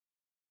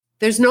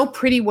There's no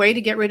pretty way to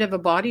get rid of a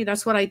body.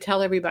 That's what I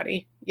tell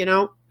everybody.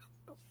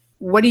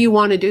 What do you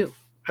want to do?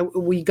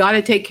 We got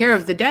to take care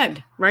of the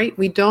dead, right?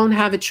 We don't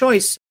have a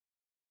choice.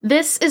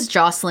 This is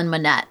Jocelyn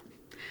Monette.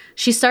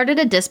 She started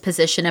a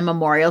disposition and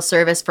memorial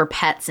service for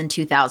pets in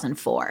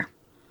 2004.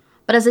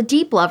 But as a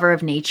deep lover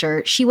of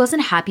nature, she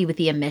wasn't happy with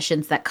the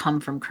emissions that come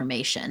from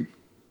cremation.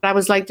 I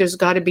was like, there's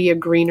got to be a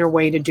greener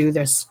way to do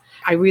this.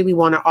 I really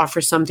want to offer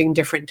something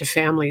different to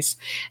families.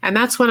 And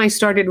that's when I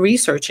started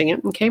researching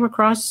it and came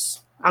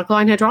across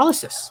alkaline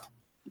hydrolysis.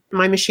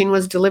 My machine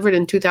was delivered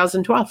in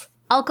 2012.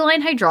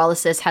 Alkaline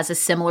hydrolysis has a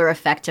similar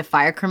effect to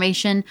fire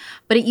cremation,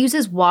 but it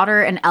uses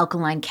water and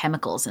alkaline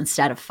chemicals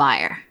instead of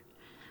fire.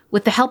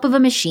 With the help of a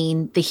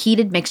machine, the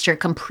heated mixture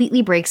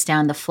completely breaks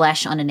down the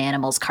flesh on an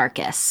animal's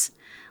carcass,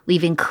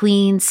 leaving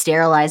clean,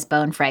 sterilized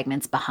bone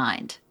fragments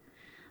behind.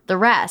 The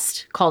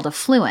rest, called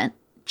effluent,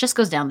 just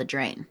goes down the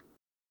drain.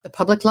 The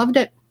public loved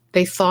it.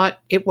 They thought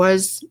it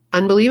was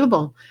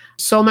unbelievable.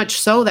 So much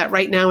so that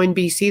right now in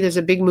BC, there's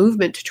a big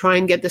movement to try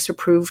and get this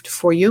approved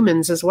for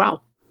humans as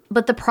well.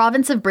 But the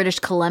province of British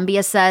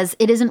Columbia says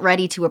it isn't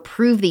ready to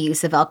approve the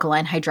use of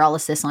alkaline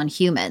hydrolysis on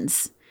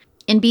humans.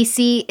 In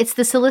BC, it's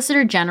the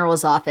Solicitor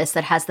General's office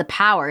that has the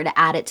power to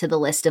add it to the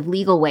list of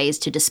legal ways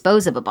to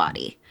dispose of a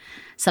body,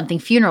 something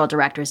funeral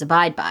directors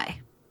abide by.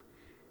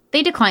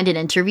 They declined an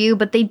interview,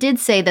 but they did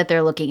say that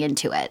they're looking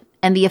into it,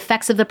 and the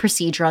effects of the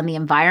procedure on the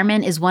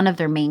environment is one of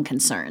their main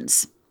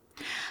concerns.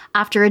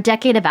 After a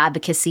decade of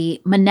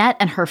advocacy, Monette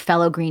and her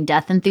fellow Green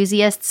Death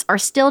enthusiasts are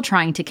still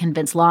trying to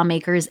convince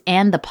lawmakers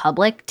and the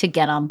public to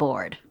get on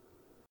board.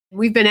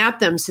 We've been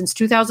at them since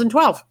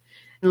 2012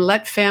 and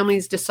let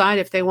families decide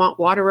if they want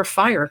water or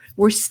fire.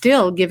 We're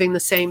still giving the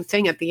same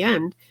thing at the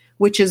end,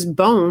 which is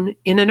bone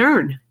in an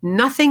urn.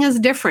 Nothing is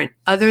different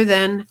other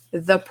than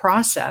the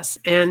process.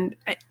 And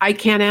I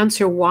can't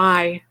answer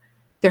why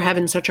they're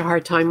having such a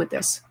hard time with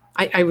this.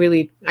 I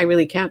really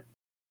can't.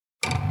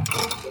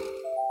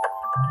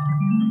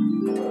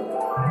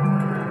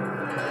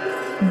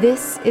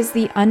 This is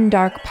the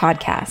Undark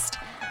Podcast.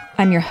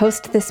 I'm your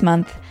host this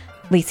month,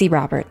 Lacey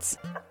Roberts.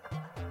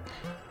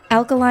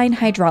 Alkaline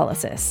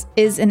hydrolysis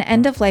is an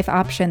end-of-life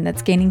option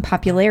that's gaining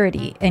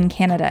popularity in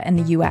Canada and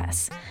the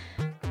US.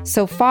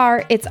 So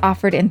far, it's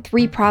offered in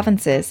 3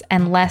 provinces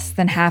and less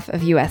than half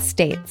of US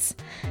states.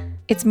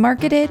 It's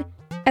marketed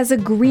as a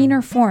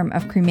greener form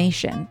of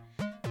cremation,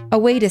 a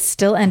way to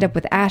still end up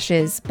with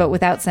ashes, but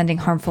without sending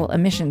harmful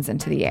emissions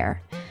into the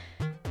air.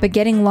 But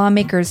getting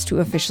lawmakers to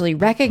officially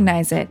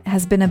recognize it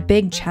has been a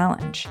big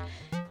challenge.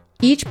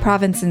 Each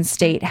province and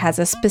state has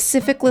a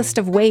specific list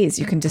of ways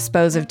you can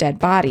dispose of dead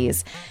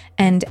bodies,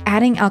 and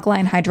adding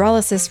alkaline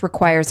hydrolysis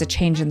requires a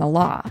change in the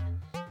law.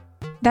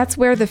 That's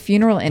where the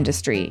funeral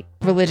industry,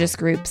 religious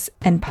groups,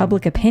 and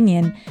public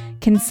opinion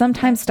can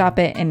sometimes stop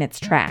it in its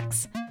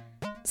tracks.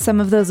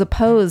 Some of those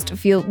opposed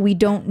feel we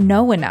don't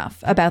know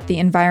enough about the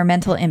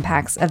environmental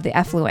impacts of the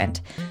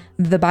effluent,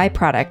 the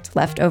byproduct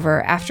left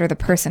over after the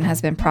person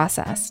has been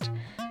processed.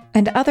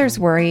 And others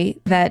worry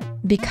that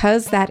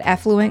because that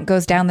effluent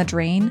goes down the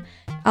drain,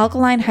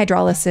 alkaline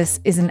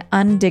hydrolysis is an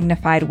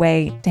undignified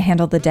way to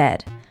handle the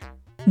dead.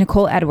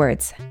 Nicole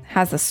Edwards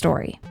has the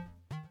story.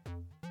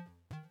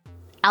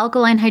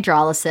 Alkaline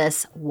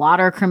hydrolysis,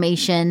 water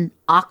cremation,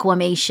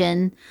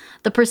 aquamation,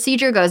 the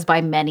procedure goes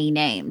by many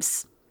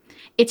names.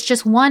 It's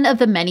just one of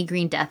the many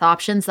green death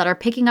options that are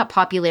picking up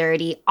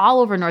popularity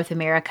all over North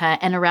America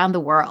and around the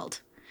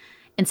world.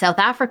 In South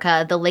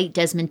Africa, the late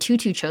Desmond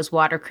Tutu chose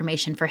water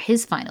cremation for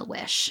his final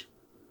wish.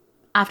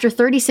 After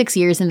 36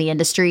 years in the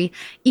industry,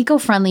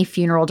 eco-friendly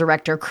funeral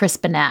director Chris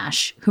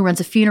Benash, who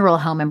runs a funeral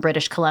home in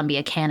British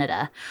Columbia,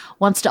 Canada,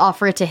 wants to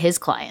offer it to his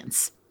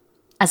clients.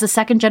 As a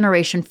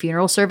second-generation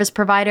funeral service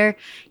provider,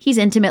 he's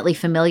intimately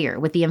familiar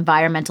with the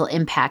environmental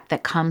impact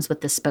that comes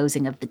with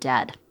disposing of the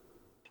dead.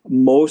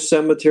 Most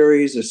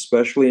cemeteries,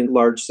 especially in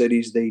large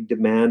cities, they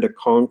demand a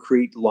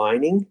concrete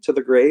lining to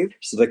the grave.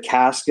 So the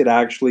casket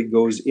actually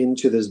goes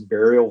into this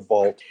burial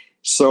vault.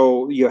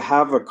 So you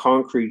have a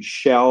concrete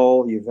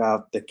shell, you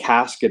have the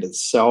casket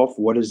itself.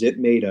 What is it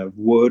made of?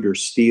 Wood or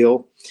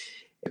steel?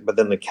 But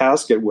then the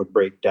casket would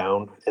break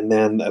down and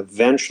then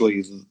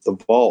eventually the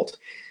vault.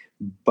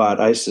 But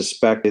I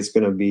suspect it's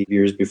going to be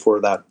years before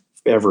that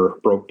ever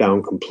broke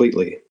down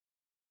completely.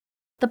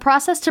 The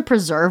process to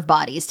preserve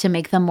bodies to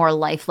make them more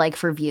lifelike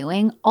for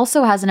viewing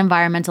also has an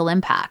environmental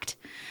impact.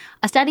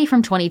 A study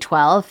from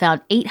 2012 found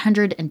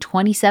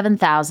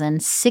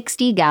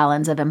 827,060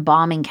 gallons of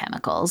embalming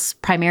chemicals,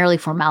 primarily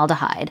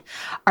formaldehyde,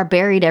 are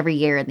buried every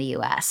year in the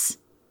US.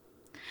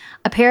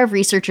 A pair of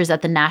researchers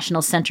at the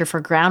National Centre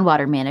for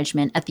Groundwater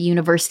Management at the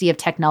University of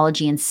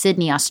Technology in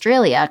Sydney,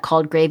 Australia,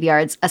 called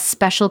graveyards a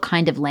special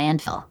kind of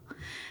landfill,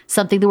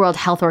 something the World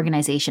Health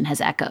Organization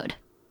has echoed.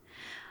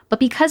 But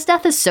because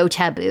death is so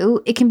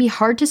taboo, it can be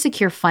hard to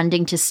secure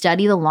funding to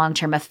study the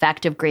long-term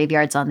effect of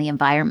graveyards on the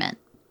environment.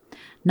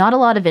 Not a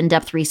lot of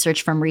in-depth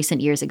research from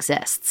recent years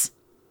exists.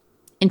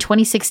 In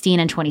 2016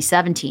 and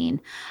 2017,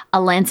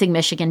 a Lansing,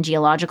 Michigan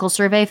geological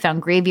survey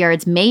found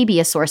graveyards may be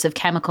a source of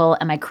chemical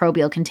and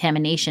microbial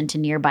contamination to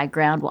nearby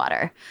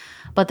groundwater.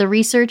 But the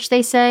research,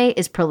 they say,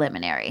 is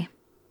preliminary.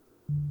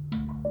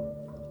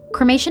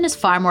 Cremation is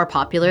far more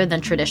popular than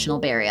traditional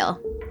burial.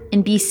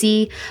 In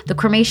BC, the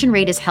cremation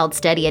rate is held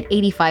steady at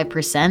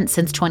 85%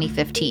 since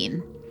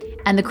 2015.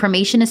 And the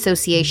Cremation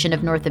Association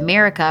of North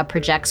America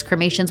projects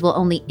cremations will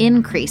only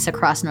increase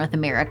across North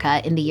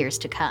America in the years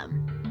to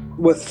come.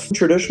 With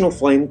traditional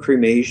flame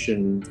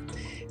cremation,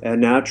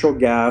 natural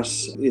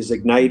gas is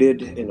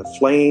ignited in a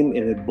flame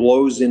and it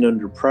blows in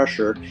under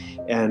pressure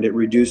and it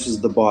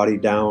reduces the body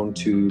down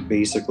to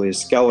basically a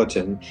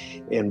skeleton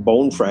and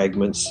bone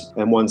fragments.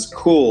 And once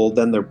cooled,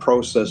 then they're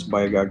processed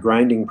by a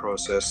grinding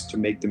process to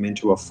make them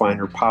into a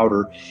finer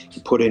powder to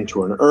put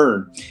into an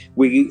urn.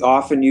 We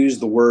often use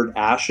the word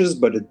ashes,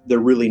 but they're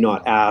really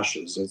not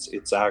ashes.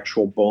 It's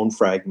actual bone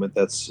fragment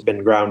that's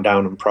been ground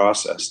down and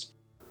processed.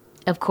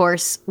 Of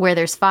course, where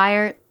there's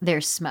fire,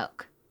 there's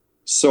smoke.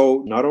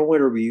 So not only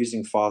are we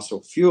using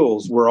fossil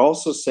fuels, we're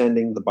also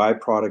sending the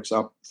byproducts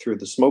up through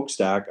the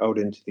smokestack out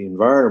into the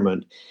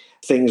environment.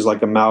 Things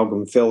like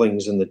amalgam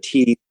fillings in the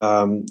teeth,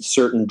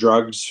 certain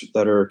drugs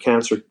that are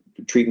cancer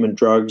treatment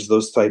drugs,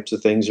 those types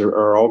of things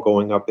are all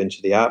going up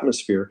into the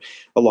atmosphere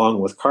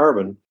along with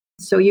carbon.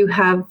 So you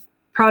have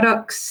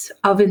products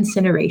of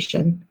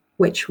incineration,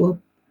 which will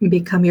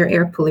become your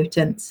air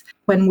pollutants.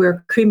 When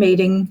we're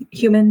cremating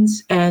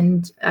humans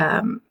and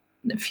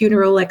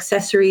funeral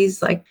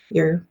accessories like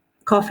your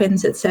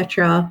coffins,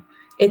 etc.,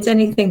 it's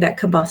anything that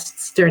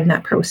combusts during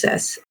that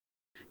process.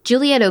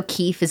 Juliette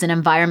O'Keefe is an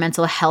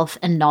environmental health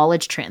and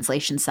knowledge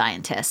translation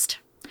scientist.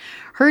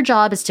 Her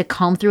job is to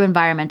comb through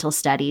environmental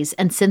studies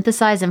and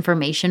synthesize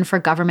information for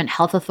government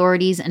health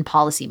authorities and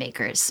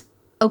policymakers.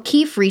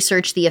 O'Keefe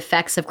researched the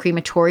effects of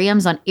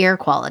crematoriums on air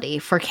quality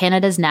for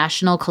Canada's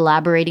National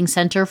Collaborating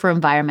Centre for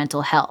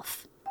Environmental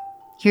Health.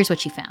 Here's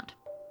what she found.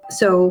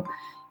 So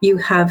you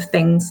have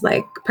things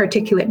like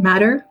particulate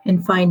matter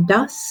and fine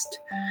dust.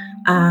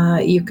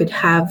 You could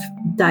have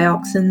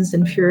dioxins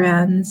and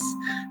furans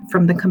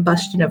from the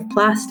combustion of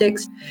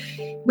plastics.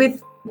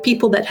 With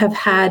people that have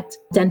had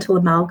dental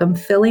amalgam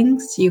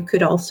fillings, you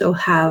could also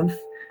have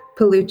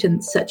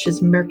pollutants such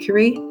as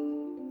mercury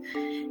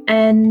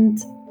and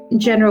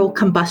general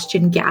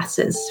combustion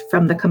gases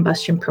from the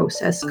combustion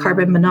process,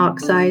 carbon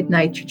monoxide,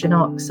 nitrogen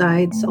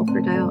oxide, sulfur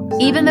dioxide.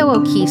 Even though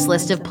O'Keefe's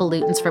list of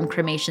pollutants from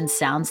cremation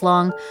sounds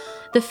long,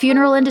 the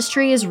funeral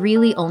industry is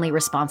really only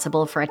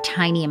responsible for a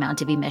tiny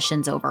amount of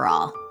emissions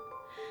overall.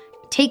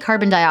 Take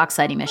carbon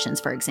dioxide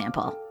emissions, for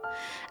example.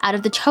 Out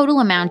of the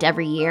total amount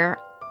every year,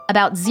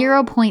 about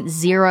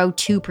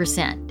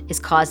 0.02% is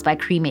caused by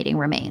cremating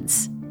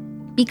remains.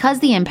 Because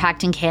the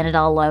impact in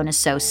Canada alone is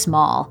so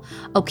small,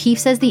 O'Keefe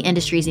says the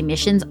industry's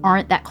emissions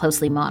aren't that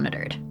closely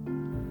monitored.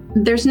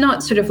 There's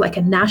not sort of like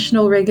a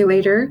national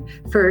regulator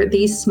for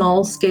these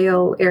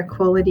small-scale air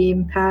quality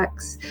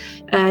impacts,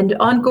 and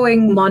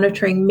ongoing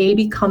monitoring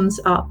maybe comes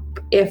up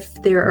if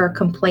there are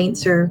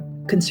complaints or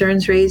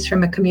concerns raised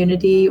from a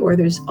community, or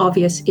there's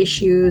obvious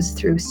issues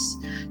through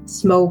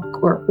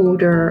smoke or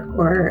odor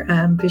or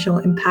visual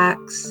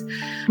impacts.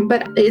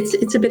 But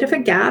it's a bit of a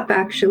gap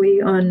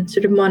actually on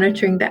sort of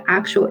monitoring the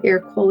actual air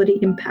quality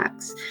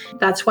impacts.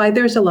 That's why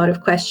there's a lot of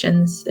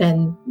questions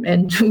and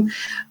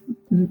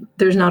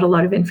there's not a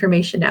lot of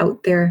information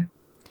out there.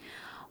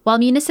 While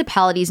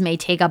municipalities may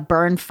take a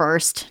burn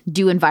first,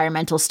 do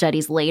environmental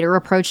studies later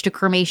approach to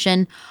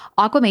cremation,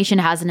 aquamation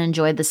hasn't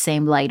enjoyed the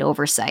same light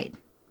oversight,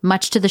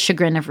 much to the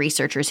chagrin of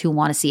researchers who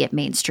want to see it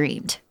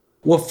mainstreamed.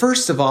 Well,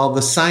 first of all,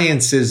 the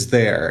science is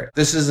there.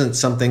 This isn't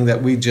something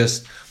that we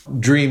just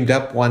dreamed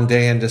up one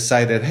day and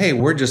decided, hey,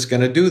 we're just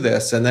going to do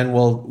this, and then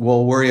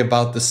we'll worry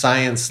about the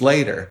science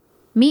later.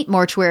 Meet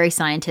mortuary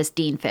scientist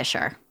Dean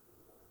Fisher.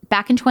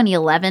 Back in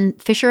 2011,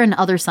 Fisher and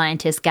other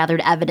scientists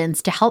gathered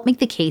evidence to help make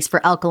the case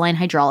for alkaline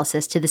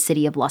hydrolysis to the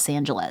city of Los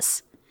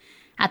Angeles.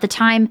 At the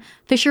time,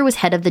 Fisher was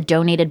head of the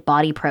donated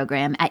body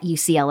program at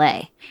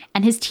UCLA,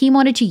 and his team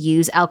wanted to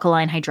use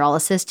alkaline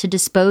hydrolysis to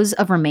dispose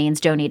of remains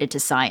donated to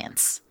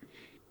science.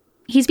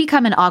 He's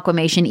become an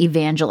aquamation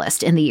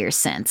evangelist in the years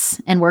since,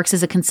 and works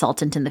as a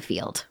consultant in the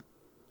field.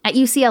 At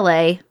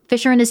UCLA,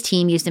 Fisher and his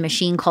team used a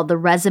machine called the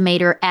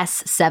Resomator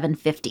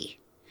S750.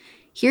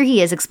 Here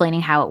he is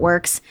explaining how it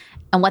works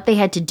and what they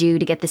had to do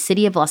to get the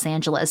city of Los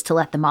Angeles to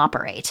let them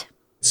operate.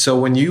 So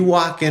when you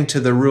walk into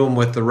the room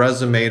with the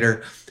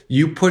Resomator,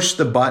 you push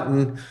the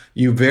button,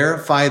 you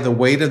verify the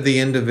weight of the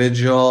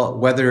individual,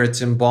 whether it's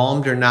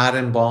embalmed or not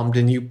embalmed,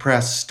 and you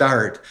press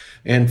start.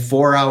 And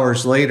 4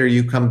 hours later,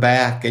 you come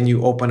back and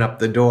you open up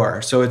the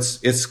door. So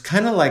it's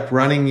kind of like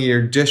running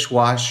your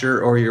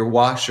dishwasher or your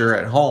washer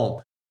at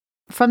home.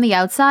 From the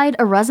outside,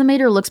 a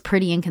Resomator looks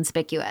pretty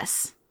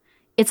inconspicuous.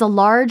 It's a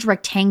large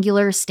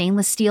rectangular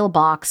stainless steel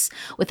box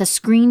with a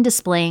screen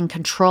displaying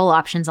control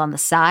options on the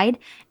side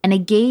and a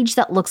gauge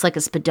that looks like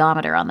a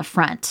speedometer on the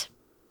front.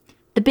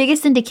 The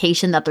biggest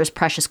indication that there's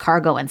precious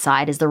cargo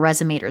inside is the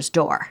Resomator's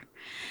door.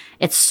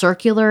 It's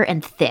circular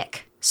and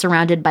thick,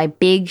 surrounded by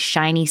big,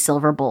 shiny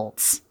silver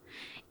bolts.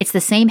 It's the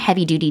same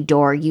heavy-duty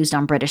door used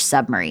on British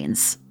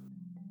submarines.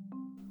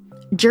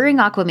 During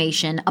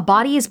aquamation, a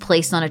body is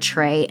placed on a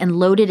tray and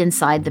loaded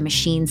inside the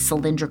machine's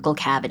cylindrical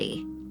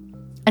cavity.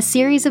 A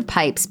series of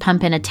pipes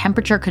pump in a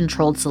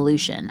temperature-controlled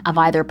solution of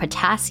either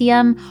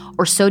potassium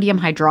or sodium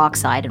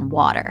hydroxide and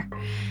water,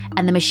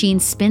 and the machine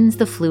spins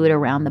the fluid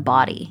around the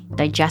body,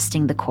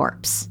 digesting the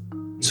corpse.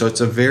 So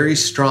it's a very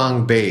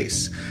strong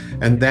base,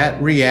 and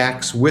that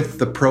reacts with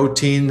the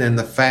protein and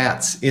the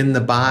fats in the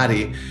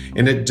body,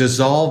 and it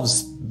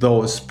dissolves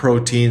those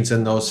proteins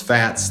and those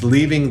fats,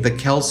 leaving the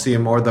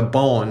calcium or the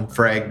bone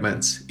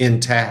fragments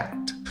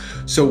intact.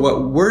 So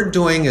what we're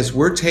doing is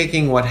we're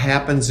taking what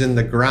happens in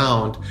the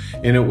ground,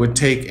 and it would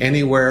take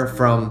anywhere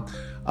from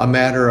a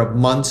matter of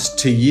months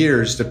to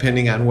years,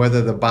 depending on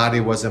whether the body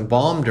was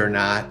embalmed or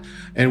not,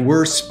 and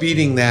we're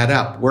speeding that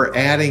up. We're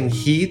adding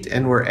heat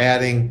and we're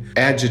adding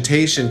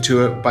agitation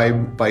to it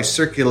by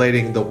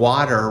circulating the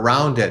water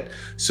around it,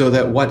 so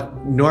that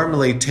what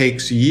normally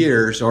takes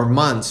years or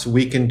months,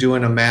 we can do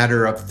in a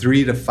matter of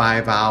 3 to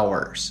 5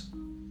 hours.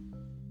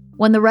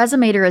 When the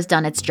resomator has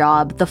done its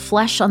job, the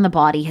flesh on the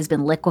body has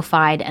been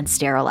liquefied and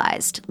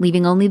sterilized,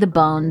 leaving only the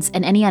bones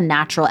and any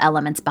unnatural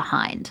elements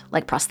behind,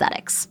 like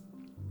prosthetics.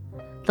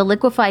 The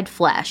liquefied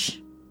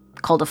flesh,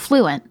 called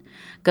effluent,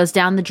 goes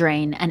down the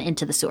drain and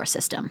into the sewer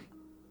system.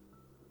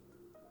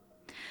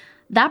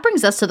 That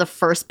brings us to the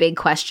first big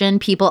question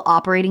people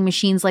operating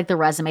machines like the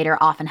resomator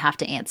often have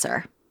to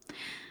answer.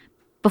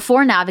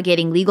 Before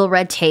navigating legal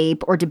red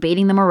tape or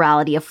debating the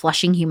morality of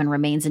flushing human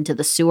remains into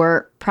the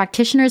sewer,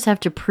 practitioners have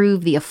to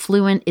prove the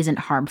effluent isn't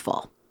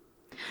harmful.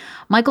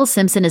 Michael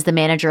Simpson is the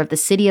manager of the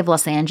City of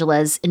Los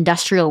Angeles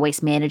Industrial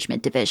Waste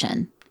Management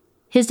Division.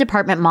 His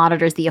department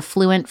monitors the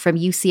effluent from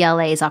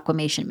UCLA's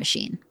aquamation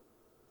machine.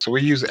 So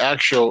we use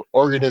actual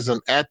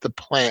organism at the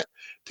plant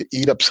to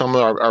eat up some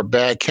of our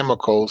bad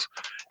chemicals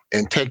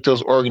and take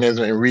those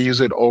organisms and reuse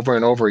it over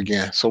and over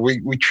again. So we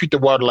treat the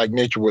water like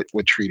nature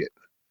would treat it.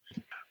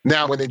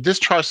 Now, when they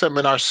discharge something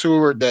in our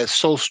sewer that's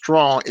so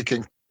strong, it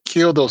can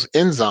kill those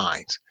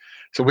enzymes.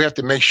 So we have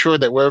to make sure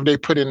that wherever they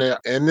put in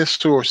this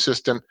sewer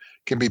system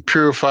can be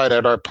purified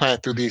at our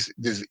plant through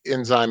this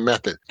enzyme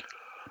method.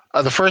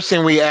 The first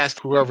thing we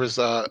ask whoever's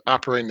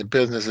operating the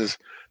business is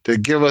to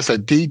give us a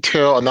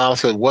detailed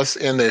analysis of what's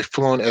in the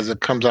effluent as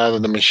it comes out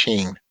of the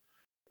machine.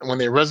 When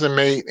they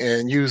resomate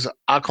and use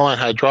alkaline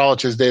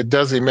hydrolysis, it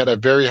does emit a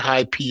very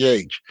high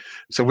pH.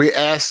 So we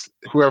ask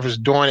whoever's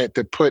doing it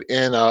to put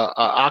in an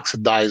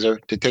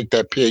oxidizer to take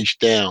that pH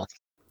down.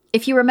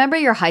 If you remember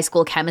your high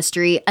school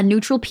chemistry, a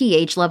neutral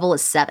pH level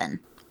is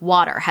 7.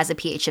 Water has a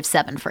pH of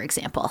 7, for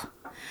example.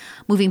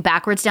 Moving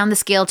backwards down the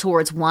scale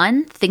towards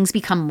 1, things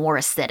become more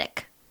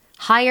acidic.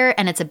 Higher,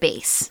 and it's a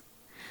base.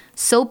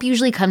 Soap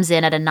usually comes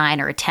in at a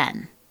 9 or a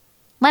 10.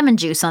 Lemon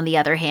juice, on the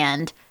other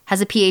hand, has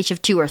a pH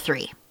of 2 or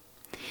 3.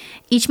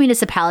 Each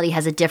municipality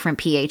has a different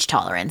pH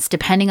tolerance,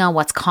 depending on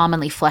what's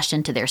commonly flushed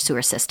into their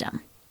sewer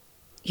system.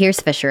 Here's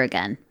Fisher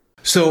again.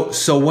 So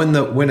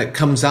when it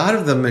comes out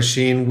of the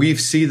machine, we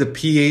see the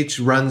pH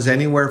runs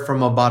anywhere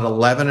from about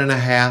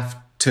 11.5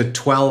 to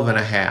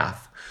 12.5.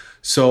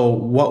 So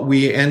what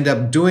we end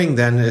up doing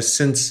then is,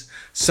 since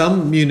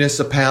some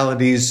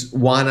municipalities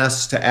want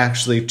us to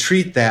actually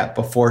treat that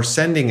before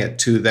sending it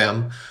to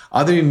them,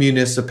 other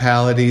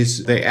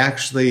municipalities, they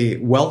actually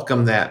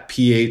welcome that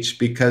pH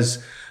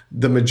because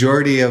the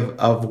majority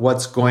of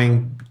what's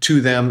going to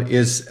them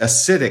is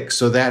acidic.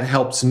 So that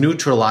helps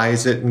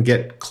neutralize it and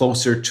get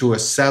closer to a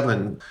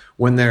 7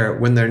 when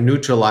they're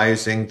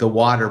neutralizing the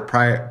water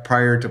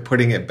prior to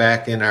putting it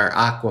back in our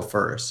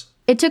aquifers.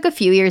 It took a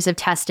few years of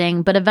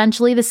testing, but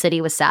eventually the city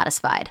was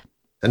satisfied.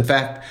 In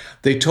fact,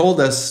 they told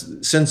us,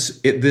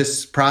 since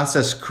this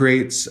process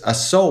creates a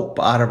soap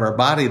out of our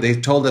body, they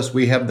told us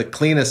we have the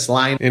cleanest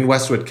line in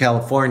Westwood,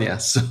 California.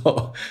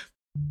 So,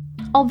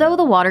 although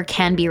the water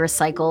can be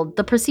recycled,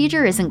 the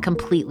procedure isn't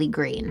completely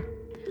green.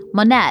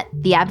 Monette,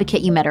 the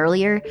advocate you met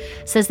earlier,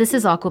 says this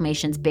is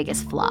aquamation's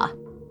biggest flaw.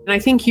 And I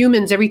think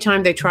humans, every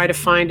time they try to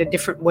find a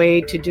different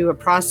way to do a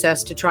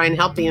process to try and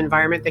help the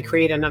environment, they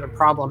create another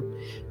problem.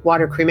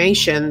 Water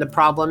cremation, the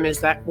problem is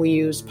that we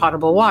use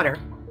potable water.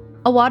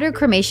 A water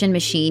cremation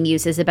machine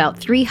uses about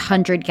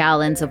 300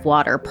 gallons of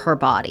water per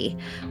body,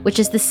 which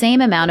is the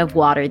same amount of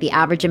water the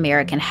average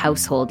American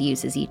household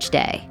uses each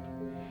day.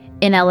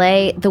 In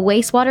LA, the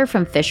wastewater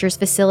from Fisher's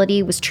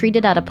facility was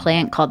treated at a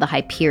plant called the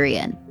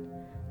Hyperion.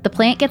 The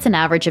plant gets an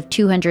average of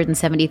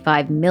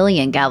 275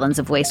 million gallons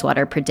of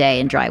wastewater per day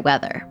in dry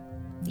weather.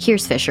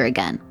 Here's Fisher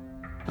again.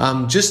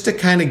 Just to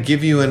kind of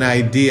give you an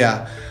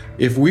idea,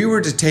 if we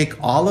were to take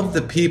all of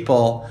the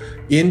people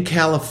in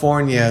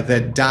California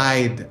that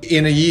died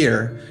in a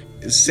year,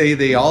 say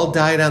they all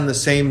died on the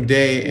same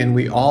day, and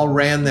we all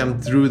ran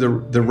them through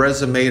the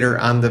resomator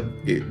on the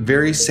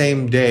very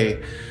same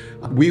day,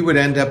 we would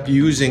end up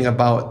using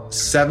about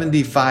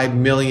 75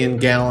 million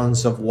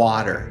gallons of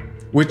water,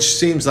 which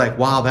seems like,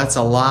 wow, that's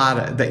a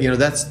lot.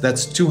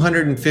 That's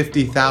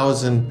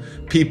 250,000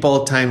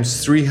 people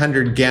times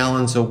 300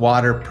 gallons of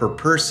water per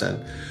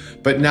person.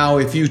 But now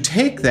if you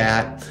take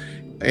that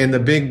In the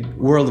big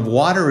world of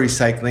water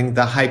recycling,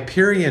 the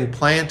Hyperion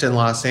plant in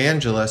Los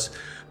Angeles,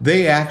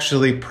 they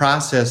actually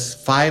process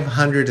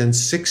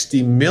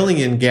 560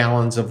 million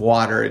gallons of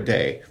water a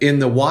day. In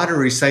the water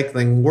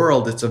recycling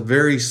world, it's a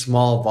very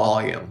small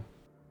volume.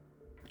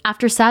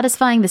 After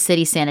satisfying the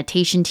city's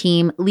sanitation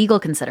team, legal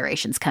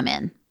considerations come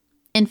in.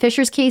 In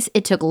Fisher's case,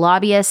 it took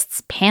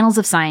lobbyists, panels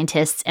of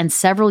scientists, and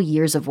several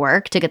years of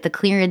work to get the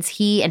clearance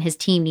he and his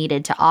team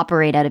needed to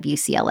operate out of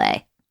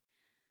UCLA.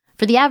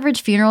 For the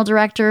average funeral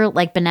director,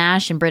 like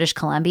Benash in British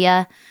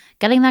Columbia,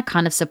 getting that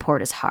kind of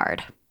support is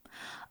hard.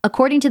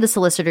 According to the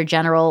Solicitor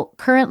General,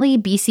 currently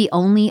BC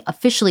only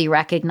officially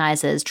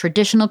recognizes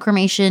traditional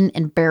cremation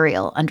and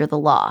burial under the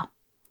law.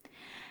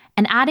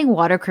 And adding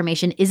water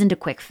cremation isn't a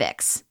quick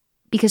fix,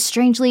 because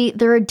strangely,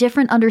 there are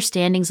different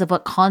understandings of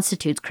what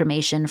constitutes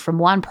cremation from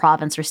one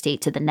province or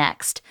state to the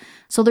next,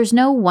 so there's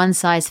no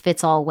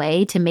one-size-fits-all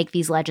way to make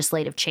these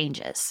legislative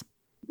changes.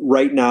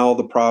 Right now,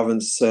 the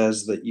province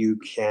says that you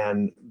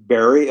can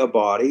bury a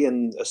body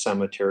in a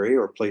cemetery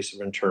or place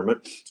of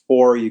interment,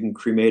 or you can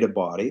cremate a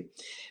body.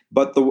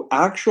 But the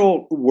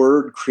actual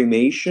word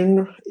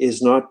cremation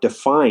is not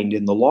defined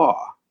in the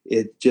law.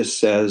 It just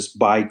says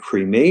by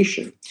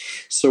cremation.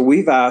 So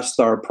we've asked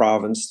our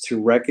province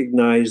to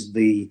recognize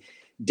the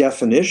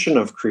definition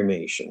of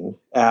cremation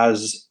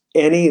as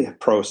any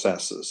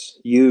processes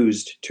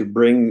used to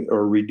bring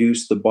or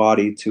reduce the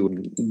body to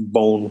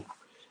bone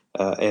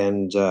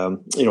and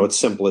its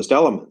simplest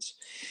elements.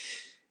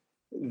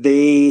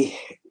 They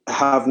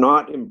have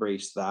not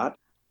embraced that.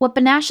 What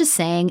Benash is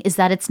saying is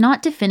that it's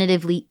not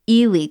definitively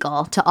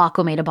illegal to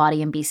aquamate a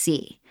body in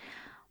BC,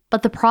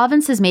 but the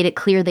province has made it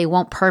clear they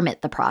won't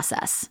permit the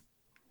process.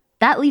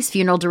 That leaves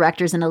funeral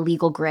directors in a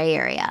legal gray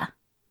area.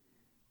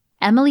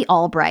 Emily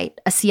Albright,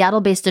 a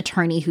Seattle-based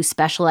attorney who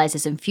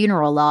specializes in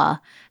funeral law,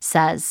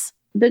 says,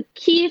 the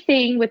key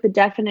thing with the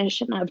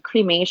definition of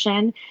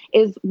cremation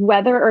is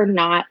whether or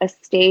not a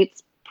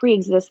state's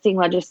pre-existing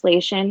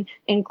legislation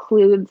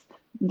includes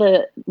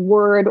the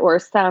word or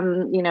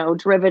some,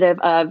 derivative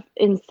of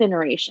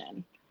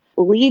incineration.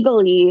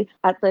 Legally,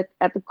 at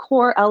the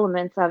core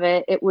elements of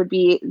it, it would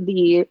be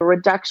the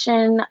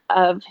reduction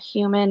of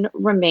human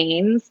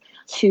remains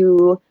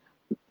to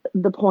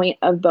the point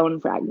of bone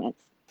fragments.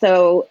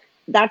 So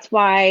that's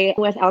why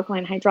with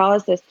alkaline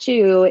hydrolysis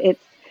too,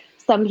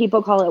 some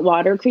people call it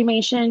water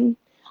cremation.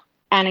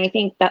 And I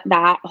think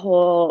that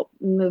whole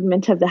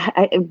movement of that,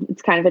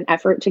 it's kind of an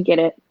effort to get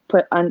it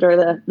put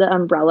under the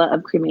umbrella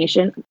of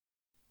cremation.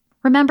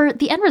 Remember,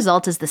 the end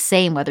result is the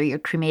same whether you're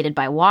cremated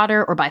by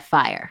water or by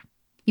fire.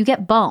 You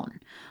get bone,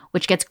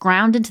 which gets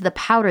ground into the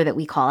powder that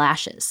we call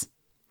ashes.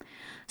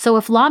 So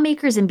if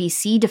lawmakers in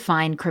BC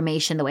define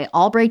cremation the way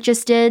Albright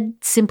just did,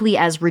 simply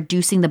as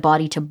reducing the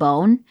body to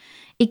bone,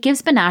 it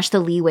gives Benash the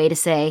leeway to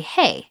say,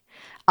 hey,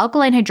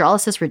 alkaline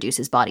hydrolysis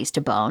reduces bodies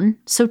to bone,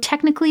 so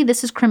technically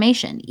this is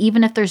cremation,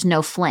 even if there's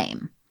no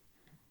flame.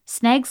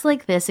 Snags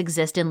like this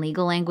exist in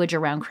legal language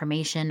around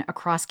cremation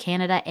across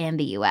Canada and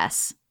the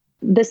US.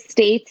 The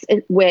states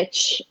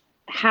which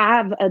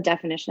have a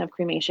definition of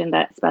cremation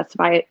that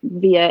specify it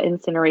via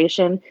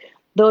incineration,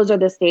 those are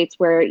the states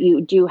where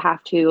you do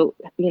have to,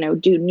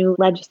 do new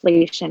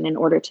legislation in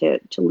order to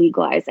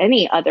legalize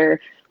any other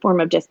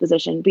form of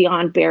disposition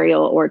beyond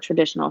burial or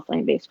traditional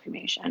flame-based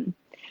cremation.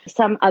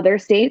 Some other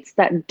states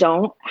that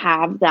don't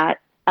have that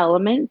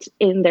element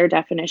in their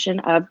definition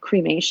of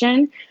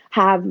cremation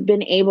have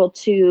been able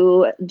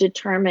to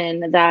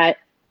determine that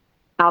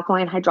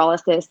alkaline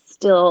hydrolysis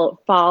still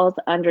falls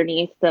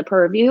underneath the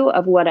purview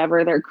of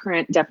whatever their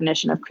current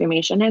definition of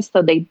cremation is,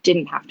 so they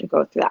didn't have to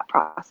go through that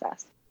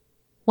process.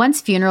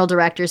 Once funeral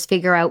directors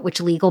figure out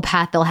which legal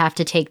path they'll have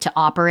to take to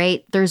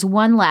operate, there's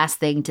one last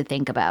thing to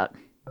think about.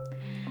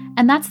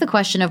 And that's the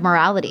question of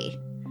morality.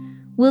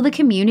 Will the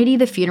community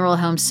the funeral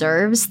home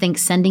serves think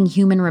sending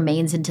human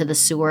remains into the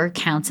sewer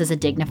counts as a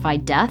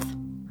dignified death?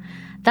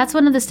 That's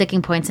one of the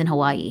sticking points in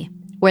Hawaii,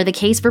 where the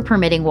case for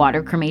permitting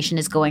water cremation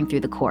is going through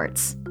the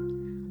courts.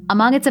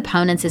 Among its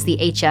opponents is the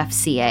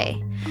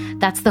HFCA.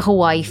 That's the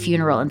Hawaii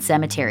Funeral and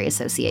Cemetery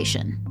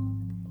Association.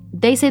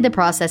 They say the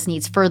process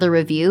needs further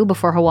review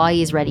before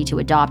Hawaii is ready to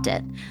adopt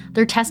it.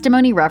 Their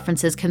testimony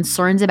references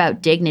concerns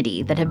about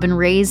dignity that have been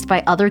raised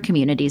by other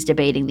communities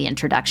debating the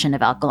introduction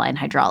of alkaline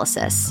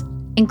hydrolysis,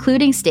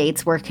 including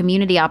states where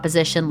community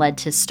opposition led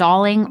to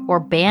stalling or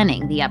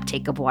banning the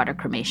uptake of water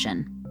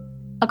cremation.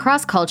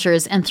 Across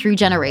cultures and through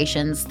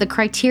generations, the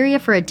criteria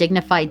for a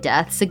dignified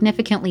death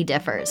significantly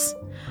differs.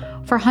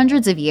 For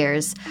hundreds of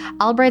years,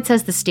 Albright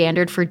says the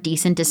standard for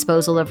decent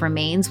disposal of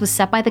remains was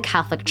set by the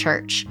Catholic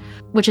Church,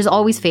 which has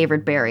always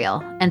favored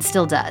burial, and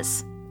still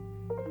does.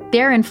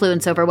 Their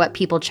influence over what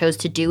people chose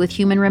to do with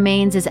human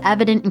remains is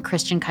evident in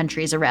Christian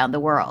countries around the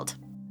world.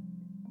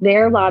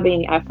 Their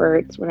lobbying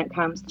efforts when it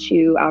comes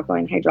to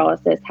alkaline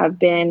hydrolysis have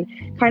been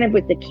kind of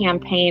with the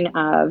campaign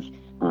of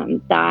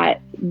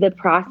that the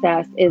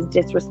process is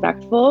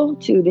disrespectful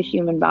to the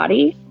human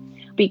body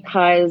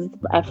because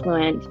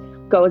effluent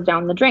goes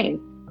down the drain.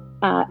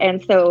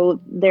 And so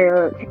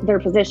their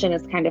position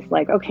is kind of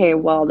like, okay,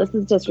 well, this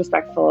is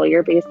disrespectful.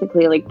 You're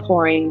basically like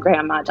pouring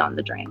grandma down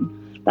the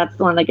drain. That's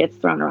the one that gets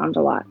thrown around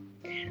a lot.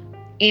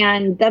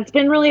 And that's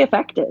been really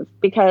effective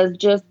because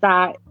just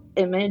that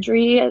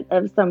imagery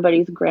of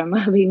somebody's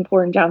grandma being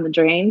poured down the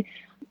drain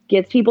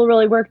gets people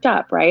really worked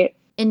up, right?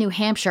 In New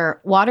Hampshire,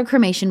 water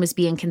cremation was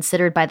being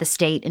considered by the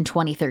state in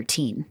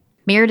 2013.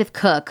 Meredith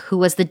Cook, who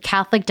was the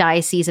Catholic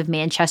Diocese of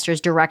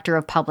Manchester's Director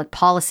of Public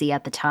Policy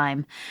at the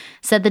time,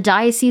 said the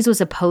diocese was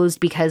opposed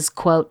because,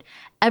 quote,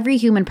 every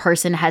human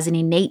person has an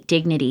innate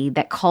dignity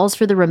that calls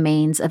for the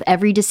remains of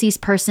every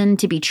deceased person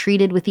to be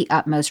treated with the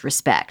utmost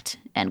respect,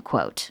 end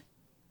quote.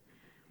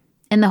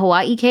 In the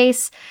Hawaii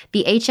case,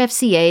 the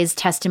HFCA's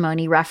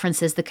testimony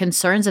references the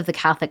concerns of the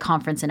Catholic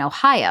Conference in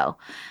Ohio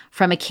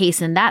from a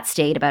case in that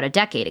state about a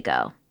decade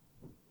ago.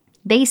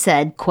 They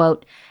said,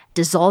 quote,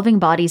 dissolving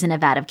bodies in a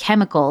vat of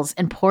chemicals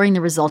and pouring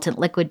the resultant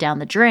liquid down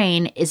the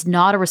drain is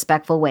not a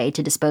respectful way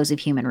to dispose of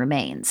human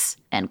remains,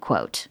 end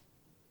quote.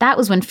 That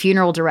was when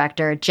funeral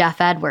director Jeff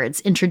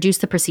Edwards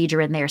introduced the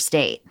procedure in their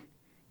state.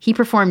 He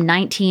performed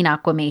 19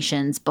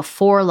 aquamations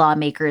before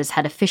lawmakers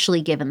had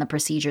officially given the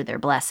procedure their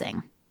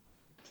blessing.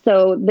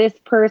 So this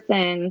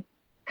person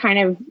kind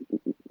of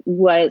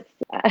was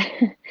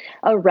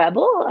a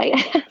rebel, I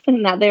guess,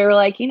 and that they were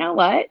like, you know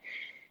what?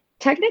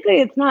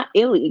 Technically, it's not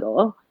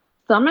illegal.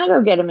 So I'm going to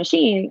go get a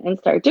machine and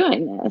start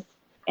doing this.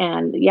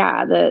 And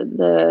yeah,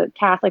 the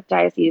Catholic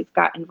diocese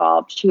got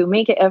involved to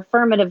make it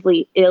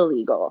affirmatively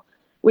illegal,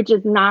 which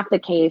is not the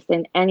case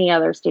in any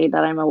other state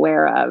that I'm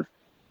aware of.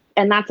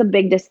 And that's a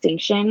big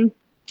distinction.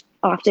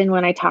 Often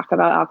when I talk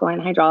about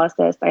alkaline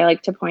hydrolysis, I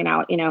like to point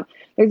out,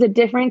 there's a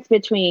difference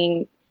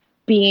between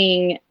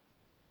being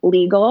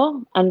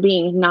legal and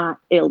being not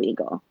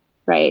illegal,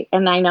 right?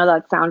 And I know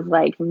that sounds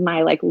like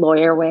my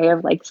lawyer way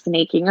of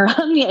snaking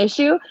around the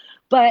issue,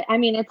 but I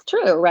mean, it's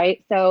true,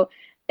 right? So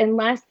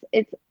unless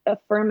it's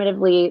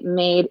affirmatively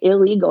made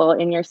illegal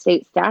in your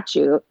state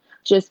statute,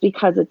 just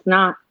because it's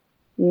not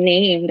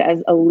named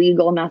as a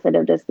legal method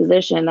of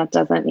disposition, that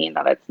doesn't mean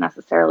that it's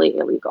necessarily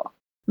illegal.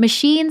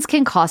 Machines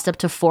can cost up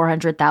to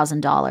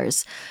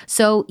 $400,000.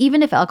 So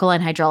even if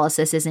alkaline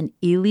hydrolysis isn't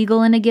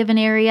illegal in a given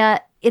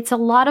area, it's a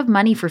lot of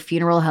money for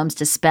funeral homes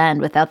to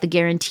spend without the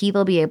guarantee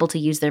they'll be able to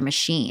use their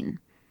machine.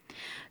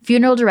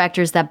 Funeral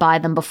directors that buy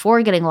them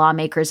before getting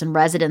lawmakers and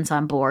residents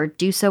on board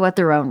do so at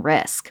their own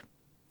risk.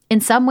 In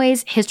some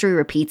ways, history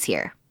repeats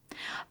here.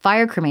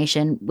 Fire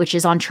cremation, which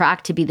is on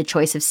track to be the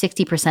choice of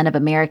 60% of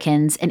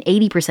Americans and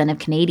 80% of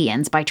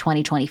Canadians by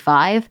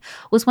 2025,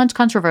 was once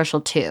controversial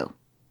too.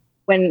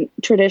 When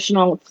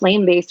traditional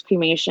flame-based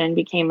cremation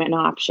became an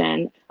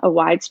option, a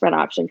widespread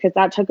option, because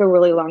that took a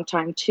really long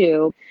time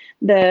too,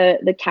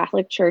 the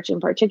Catholic Church in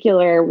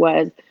particular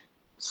was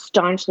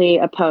staunchly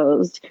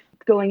opposed.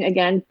 Going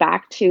again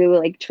back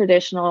to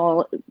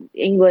traditional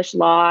English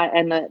law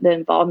and the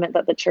involvement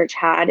that the church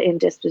had in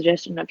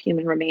disposition of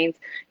human remains,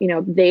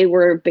 they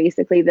were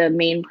basically the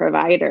main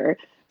provider.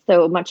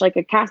 So much like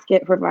a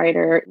casket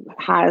provider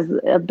has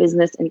a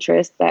business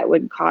interest that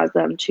would cause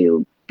them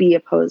to be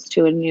opposed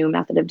to a new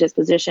method of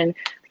disposition,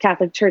 the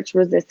Catholic Church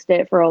resisted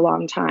it for a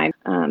long time.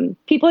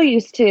 People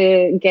used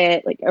to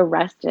get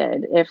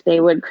arrested if they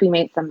would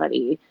cremate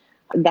somebody.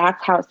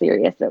 That's how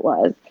serious it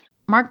was.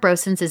 Mark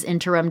Brosens is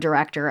interim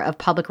director of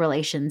public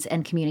relations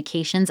and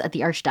communications at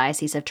the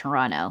Archdiocese of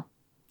Toronto.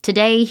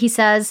 Today, he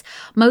says,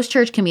 most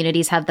church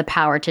communities have the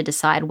power to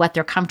decide what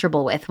they're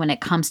comfortable with when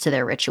it comes to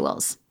their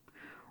rituals.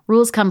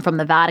 Rules come from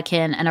the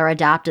Vatican and are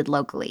adapted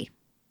locally.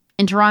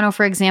 In Toronto,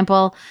 for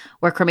example,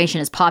 where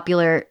cremation is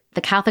popular,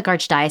 the Catholic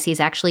Archdiocese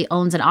actually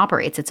owns and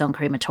operates its own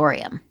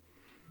crematorium.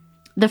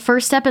 The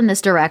first step in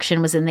this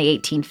direction was in the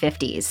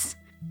 1850s.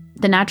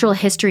 The Natural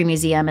History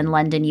Museum in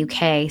London,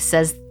 UK,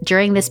 says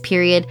during this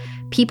period,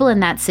 people in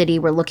that city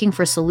were looking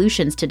for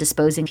solutions to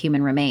disposing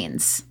human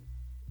remains.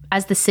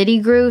 As the city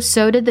grew,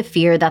 so did the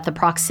fear that the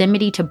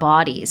proximity to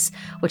bodies,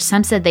 which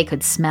some said they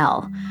could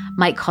smell,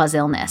 might cause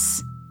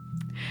illness.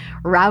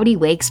 Rowdy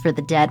wakes for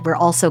the dead were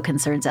also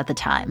concerns at the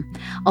time,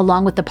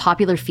 along with the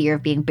popular fear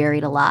of being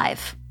buried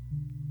alive.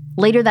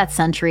 Later that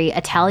century,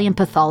 Italian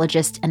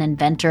pathologist and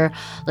inventor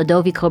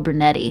Lodovico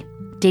Brunetti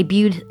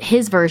debuted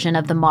his version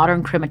of the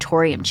modern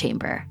crematorium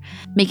chamber,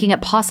 making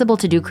it possible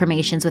to do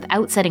cremations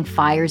without setting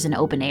fires in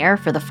open air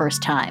for the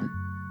first time.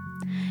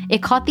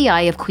 It caught the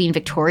eye of Queen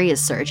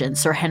Victoria's surgeon,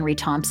 Sir Henry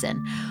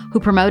Thompson,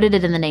 who promoted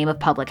it in the name of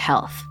public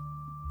health.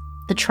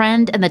 The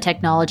trend and the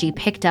technology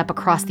picked up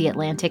across the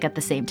Atlantic at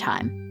the same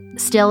time.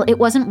 Still, it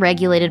wasn't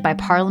regulated by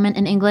Parliament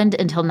in England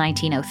until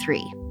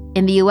 1903.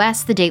 In the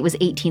US, the date was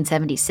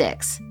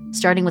 1876,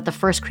 starting with the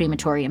first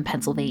crematory in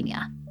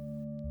Pennsylvania.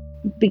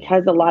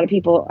 Because a lot of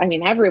people,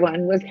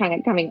 everyone was kind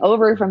of coming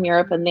over from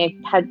Europe and they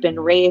had been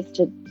raised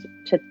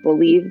to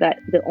believe that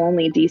the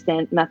only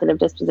decent method of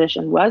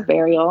disposition was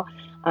burial,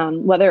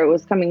 whether it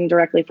was coming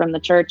directly from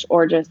the church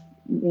or just,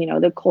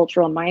 the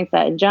cultural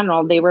mindset in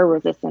general, they were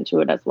resistant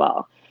to it as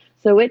well.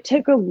 So it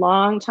took a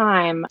long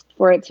time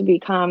for it to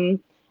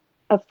become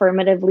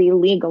affirmatively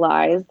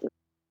legalized.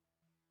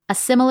 A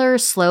similar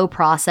slow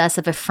process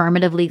of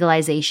affirmative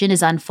legalization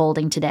is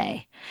unfolding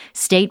today,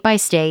 state by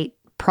state,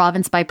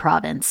 province by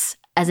province,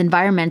 as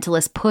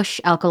environmentalists push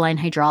alkaline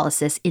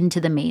hydrolysis into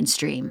the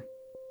mainstream.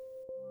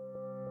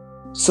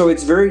 So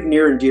it's very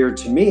near and dear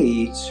to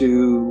me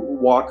to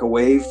walk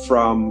away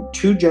from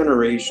 2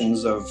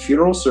 generations of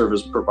funeral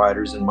service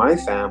providers in my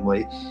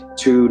family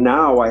to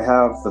now I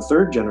have the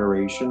 3rd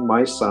generation.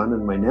 My son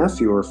and my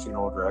nephew are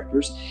funeral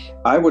directors.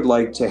 I would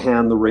like to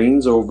hand the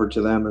reins over to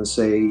them and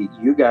say,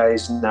 you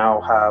guys now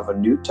have a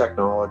new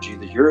technology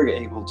that you're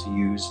able to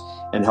use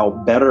and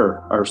help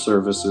better our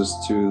services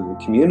to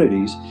the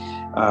communities,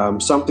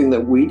 something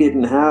that we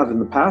didn't have in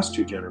the past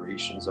 2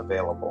 generations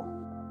available.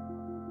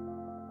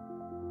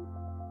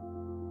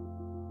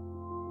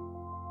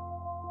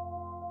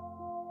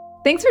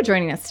 Thanks for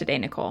joining us today,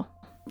 Nicole.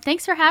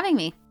 Thanks for having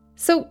me.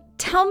 So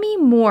tell me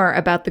more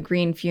about the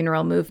green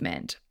funeral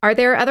movement. Are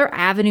there other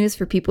avenues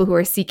for people who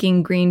are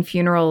seeking green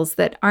funerals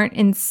that aren't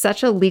in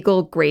such a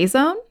legal gray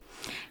zone?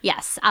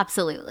 Yes,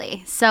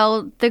 absolutely.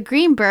 So the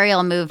green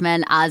burial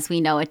movement, as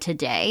we know it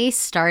today,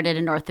 started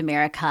in North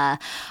America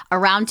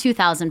around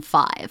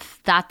 2005.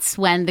 That's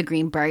when the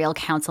Green Burial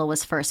Council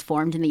was first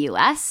formed in the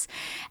U.S.,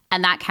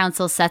 and that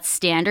council sets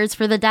standards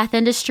for the death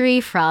industry,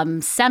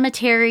 from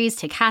cemeteries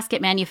to casket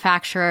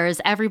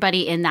manufacturers,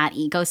 everybody in that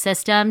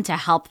ecosystem, to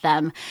help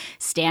them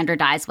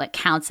standardize what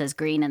counts as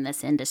green in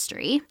this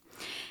industry.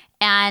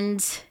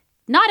 And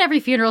not every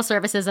funeral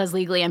service is as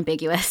legally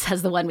ambiguous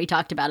as the one we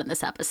talked about in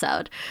this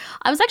episode.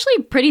 I was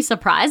actually pretty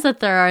surprised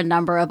that there are a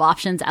number of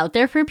options out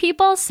there for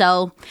people.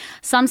 So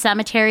some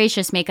cemeteries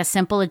just make a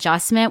simple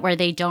adjustment where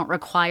they don't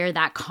require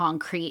that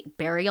concrete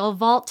burial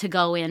vault to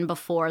go in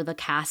before the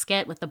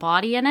casket with the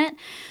body in it.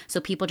 So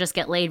people just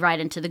get laid right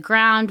into the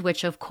ground,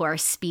 which of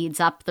course speeds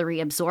up the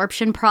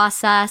reabsorption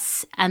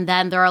process. And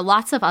then there are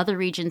lots of other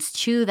regions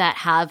too that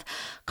have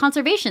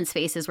conservation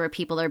spaces where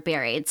people are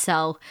buried.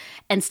 So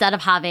instead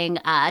of having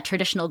a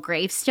traditional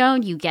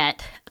gravestone, you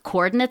get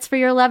coordinates for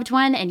your loved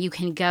one and you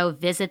can go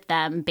visit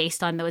them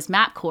based on those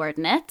map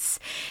coordinates.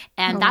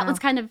 And that was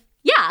kind of,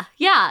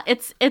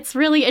 it's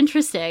really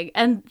interesting.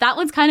 And that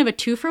one's kind of a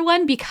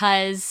 2-for-1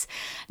 because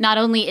not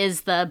only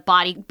is the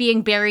body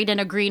being buried in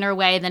a greener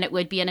way than it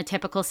would be in a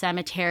typical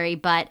cemetery,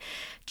 but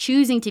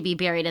choosing to be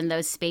buried in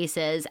those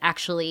spaces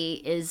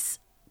actually is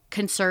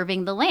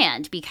conserving the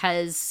land,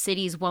 because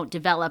cities won't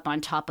develop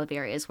on top of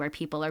areas where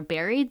people are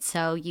buried.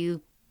 So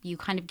you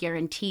kind of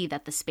guarantee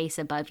that the space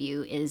above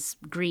you is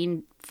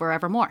green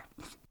forevermore.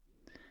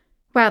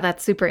 Wow,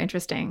 that's super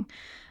interesting.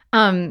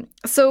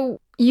 So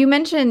you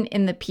mentioned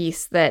in the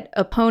piece that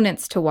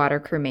opponents to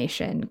water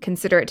cremation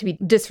consider it to be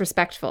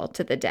disrespectful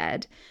to the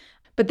dead.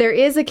 But there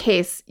is a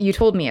case you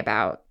told me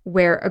about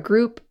where a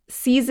group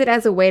sees it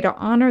as a way to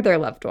honor their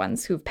loved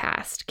ones who've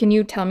passed. Can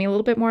you tell me a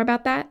little bit more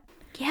about that?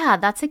 Yeah,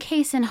 that's a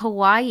case in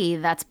Hawaii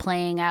that's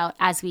playing out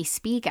as we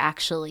speak,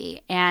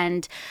 actually.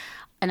 And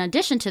in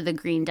addition to the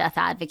green death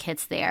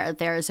advocates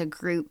there's a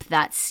group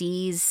that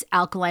sees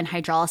alkaline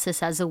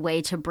hydrolysis as a way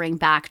to bring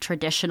back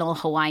traditional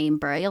Hawaiian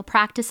burial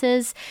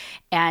practices.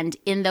 And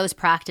in those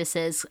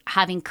practices,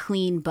 having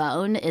clean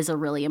bone is a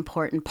really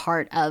important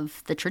part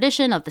of the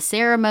tradition, of the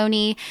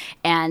ceremony.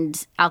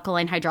 And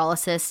alkaline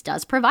hydrolysis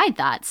does provide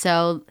that.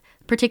 So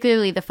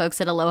particularly the folks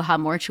at Aloha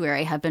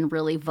Mortuary have been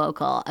really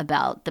vocal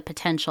about the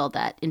potential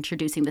that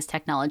introducing this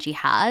technology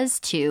has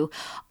to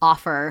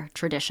offer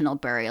traditional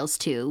burials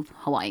to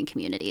Hawaiian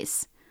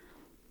communities.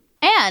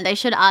 And I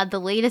should add, the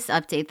latest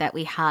update that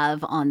we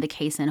have on the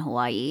case in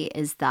Hawaii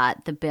is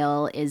that the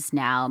bill is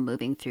now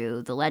moving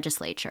through the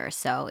legislature,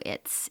 so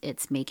it's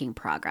making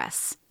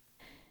progress.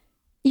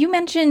 You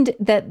mentioned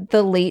that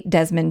the late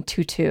Desmond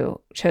Tutu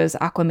chose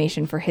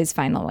aquamation for his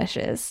final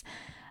wishes.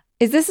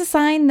 Is this a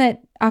sign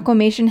that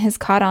aquamation has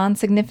caught on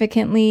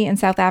significantly in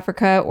South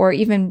Africa or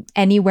even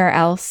anywhere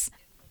else?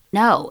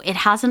 No, it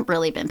hasn't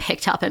really been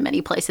picked up in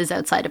many places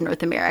outside of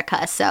North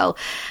America. So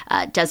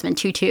Desmond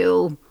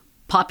Tutu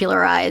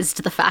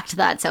popularized the fact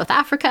that South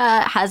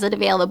Africa has it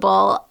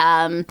available.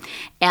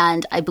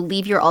 And I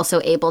believe you're also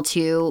able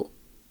to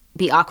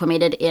be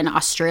aquamated in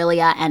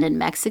Australia and in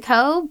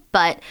Mexico.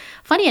 But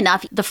funny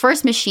enough, the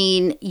first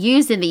machine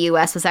used in the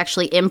US was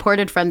actually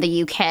imported from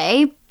the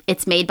UK.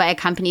 It's made by a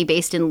company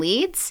based in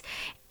Leeds,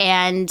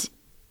 and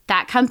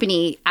that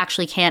company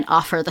actually can't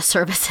offer the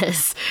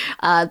services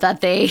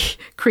that they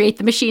create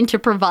the machine to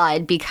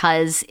provide,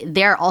 because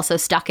they're also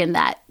stuck in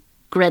that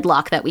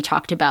gridlock that we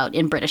talked about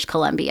in British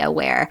Columbia,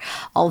 where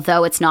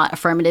although it's not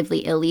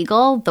affirmatively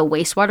illegal, the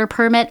wastewater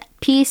permit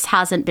piece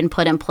hasn't been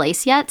put in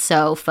place yet,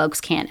 so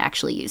folks can't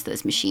actually use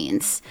those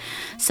machines.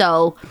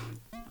 So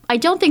I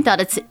don't think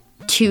that it's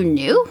too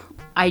new.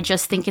 I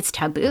just think it's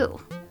taboo.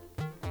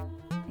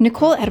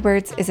 Nicole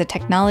Edwards is a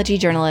technology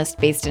journalist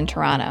based in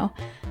Toronto.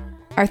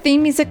 Our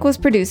theme music was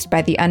produced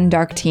by the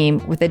Undark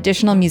team, with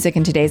additional music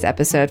in today's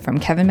episode from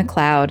Kevin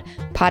MacLeod,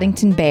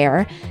 Poddington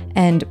Bear,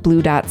 and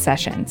Blue Dot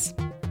Sessions.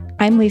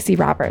 I'm Lacey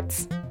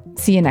Roberts.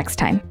 See you next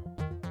time.